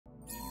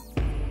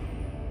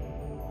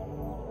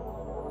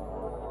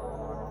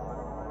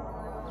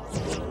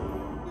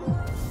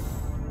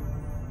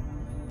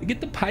get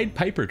the Pied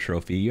Piper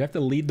trophy, you have to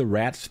lead the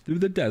rats through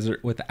the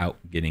desert without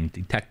getting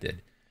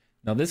detected.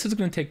 Now this is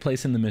going to take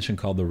place in the mission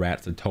called the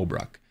Rats of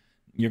Tobruk.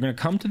 You're going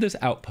to come to this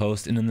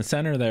outpost, and in the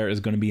center there is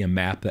going to be a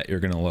map that you're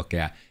going to look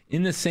at.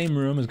 In the same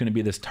room is going to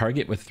be this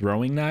target with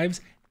throwing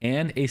knives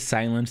and a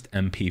silenced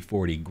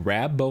MP40.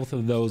 Grab both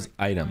of those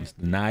items,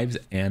 the knives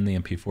and the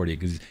MP40,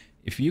 because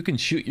if you can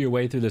shoot your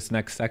way through this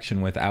next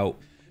section without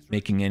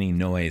making any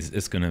noise,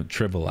 it's going to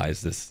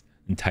trivialize this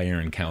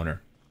entire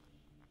encounter.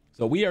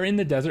 So we are in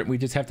the desert. We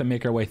just have to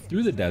make our way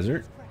through the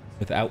desert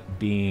without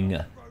being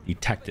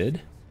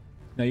detected.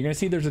 Now you're going to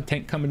see there's a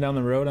tank coming down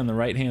the road on the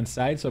right hand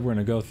side, so we're going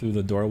to go through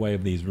the doorway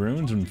of these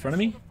ruins in front of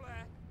me.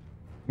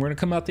 We're going to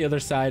come out the other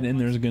side, and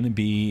there's going to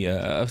be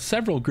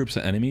several groups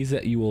of enemies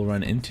that you will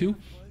run into.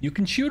 You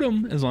can shoot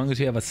them as long as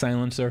you have a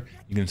silencer.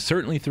 You can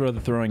certainly throw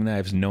the throwing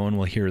knives. No one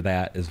will hear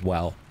that as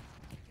well.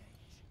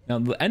 Now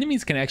the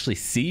enemies can actually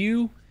see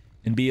you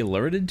and be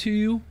alerted to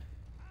you,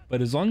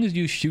 but as long as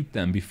you shoot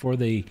them before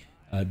they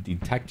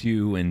detect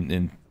you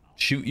and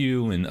shoot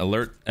you and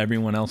alert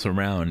everyone else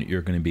around,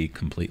 you're going to be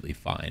completely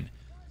fine.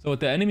 So with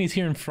the enemies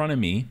here in front of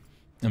me,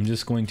 I'm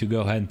just going to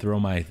go ahead and throw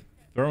my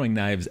throwing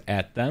knives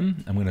at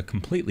them. I'm going to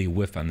completely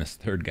whiff on this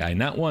third guy,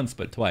 not once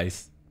but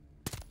twice,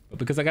 but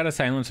because I got a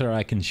silencer,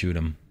 I can shoot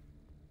him.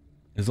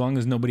 As long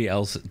as nobody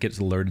else gets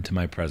alerted to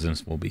my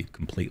presence, we'll be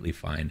completely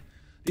fine.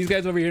 These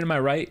guys over here to my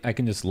right, I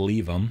can just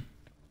leave them.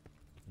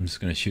 I'm just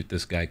going to shoot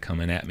this guy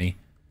coming at me.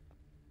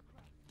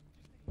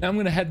 Now I'm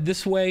going to head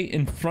this way.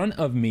 In front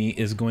of me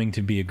is going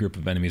to be a group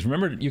of enemies.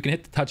 Remember, you can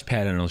hit the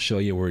touchpad and it'll show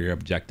you where your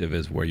objective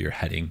is, where you're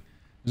heading.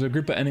 There's a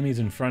group of enemies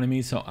in front of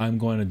me, so I'm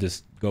going to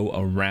just go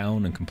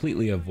around and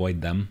completely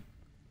avoid them.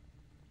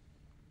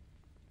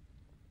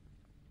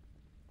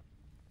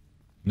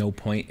 No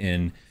point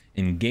in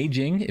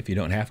engaging if you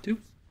don't have to.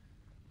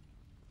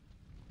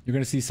 You're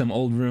going to see some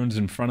old ruins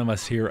in front of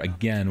us here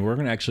again. We're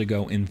going to actually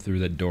go in through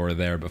the door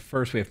there, but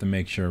first we have to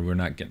make sure we're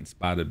not getting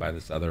spotted by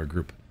this other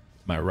group to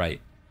my right.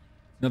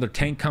 Another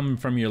tank coming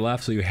from your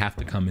left, so you have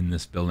to come in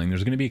this building.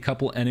 There's going to be a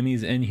couple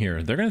enemies in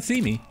here. They're going to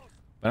see me,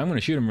 but I'm going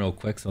to shoot them real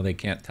quick so they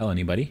can't tell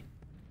anybody.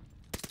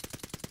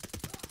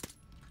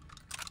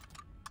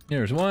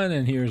 Here's one,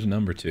 and here's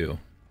number two.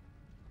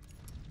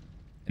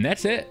 And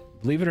that's it.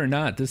 Believe it or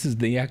not, this is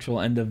the actual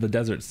end of the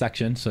desert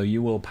section, so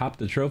you will pop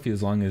the trophy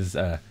as long as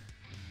they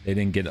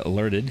didn't get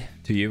alerted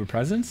to your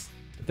presence.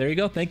 But there you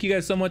go. Thank you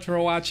guys so much for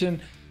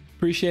watching.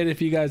 Appreciate it if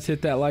you guys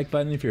hit that like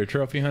button. If you're a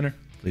trophy hunter,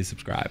 please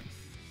subscribe.